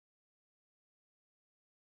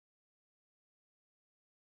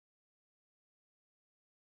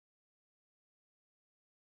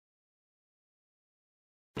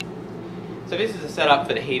So this is a setup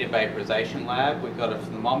for the heated vaporization lab. We've got a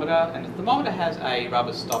thermometer, and the thermometer has a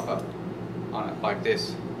rubber stopper on it like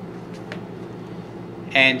this.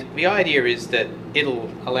 And the idea is that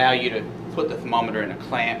it'll allow you to put the thermometer in a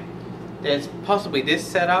clamp. There's possibly this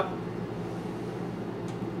setup,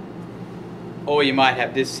 or you might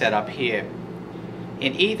have this setup here.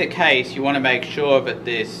 In either case, you want to make sure that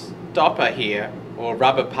this stopper here, or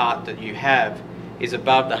rubber part that you have, is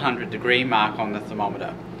above the 100-degree mark on the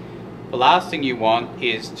thermometer. The last thing you want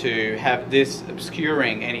is to have this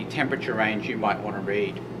obscuring any temperature range you might want to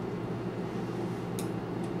read.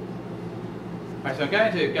 Alright, so I'm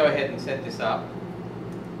going to go ahead and set this up.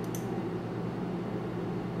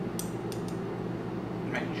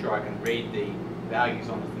 Making sure I can read the values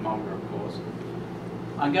on the thermometer, of course.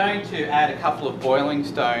 I'm going to add a couple of boiling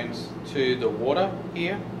stones to the water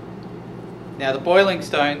here. Now the boiling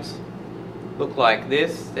stones look like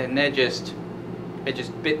this, and they're just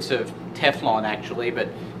bits of Teflon actually, but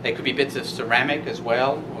they could be bits of ceramic as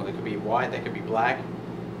well, or they could be white, they could be black.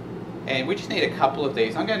 And we just need a couple of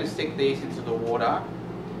these. I'm going to stick these into the water.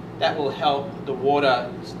 That will help the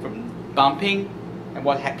water from bumping, and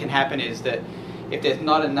what can happen is that if there's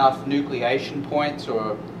not enough nucleation points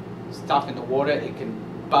or stuff in the water, it can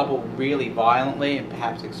bubble really violently and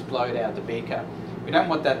perhaps explode out of the beaker. We don't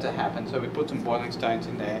want that to happen, so we put some boiling stones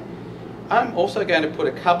in there. I'm also going to put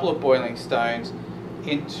a couple of boiling stones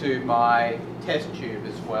into my test tube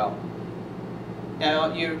as well.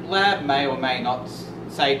 Now your lab may or may not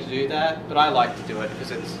say to do that, but I like to do it because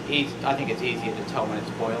it's easy. I think it's easier to tell when it's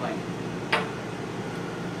boiling.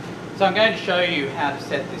 So I'm going to show you how to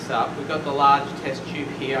set this up. We've got the large test tube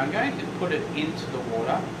here. I'm going to put it into the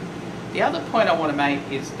water. The other point I want to make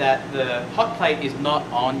is that the hot plate is not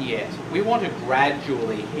on yet. We want to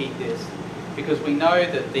gradually heat this because we know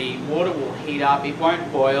that the water will heat up, it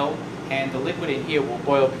won't boil, and the liquid in here will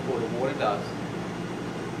boil before the water does.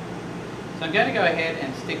 So I'm going to go ahead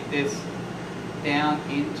and stick this down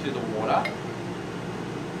into the water,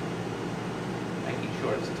 making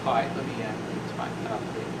sure it's tight. Let me tighten it up a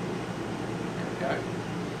bit. There we go.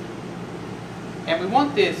 And we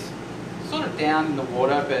want this sort of down in the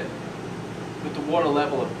water, but with the water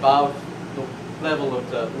level above the level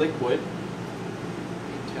of the liquid.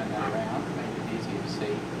 Turn that around, make it easier to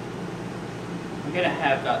see. I'm going to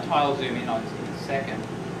have Tyler zoom in on this in a second.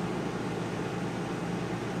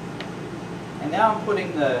 And now I'm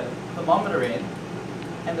putting the thermometer in,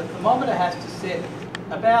 and the thermometer has to sit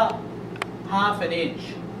about ½ an inch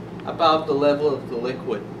above the level of the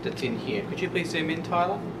liquid that's in here. Could you please zoom in,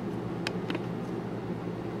 Tyler?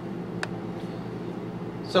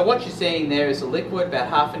 So what you're seeing there is a liquid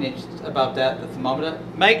about ½ an inch above that, the thermometer.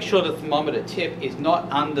 Make sure the thermometer tip is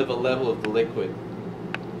not under the level of the liquid.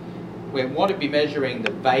 We want to be measuring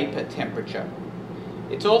the vapor temperature.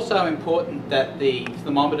 It's also important that the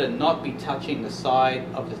thermometer not be touching the side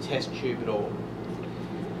of the test tube at all.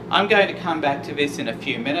 I'm going to come back to this in a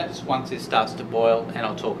few minutes once this starts to boil, and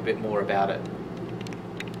I'll talk a bit more about it.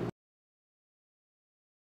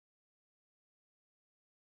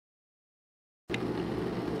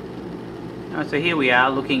 So here we are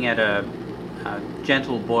looking at a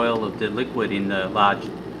gentle boil of the liquid in the large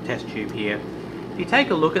test tube here. If you take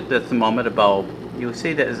a look at the thermometer bulb, you'll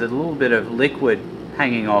see that there's a little bit of liquid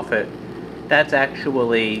hanging off it. That's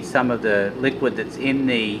actually some of the liquid that's in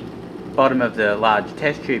the bottom of the large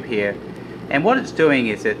test tube here. And what it's doing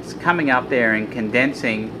is it's coming up there and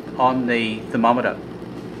condensing on the thermometer.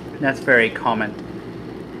 That's very common.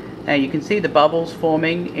 Now you can see the bubbles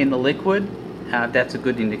forming in the liquid. That's a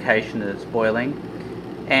good indication that it's boiling.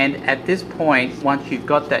 And at this point, once you've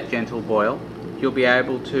got that gentle boil, you'll be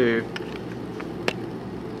able to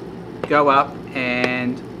go up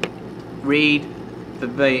and read the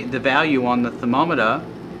value on the thermometer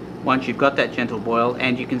once you've got that gentle boil,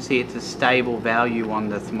 and you can see it's a stable value on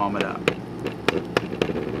the thermometer.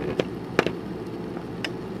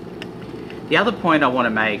 The other point I want to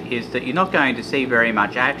make is that you're not going to see very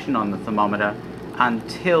much action on the thermometer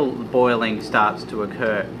until boiling starts to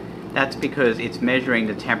occur. That's because it's measuring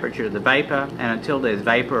the temperature of the vapor, and until there's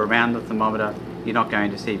vapor around the thermometer, you're not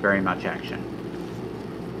going to see very much action.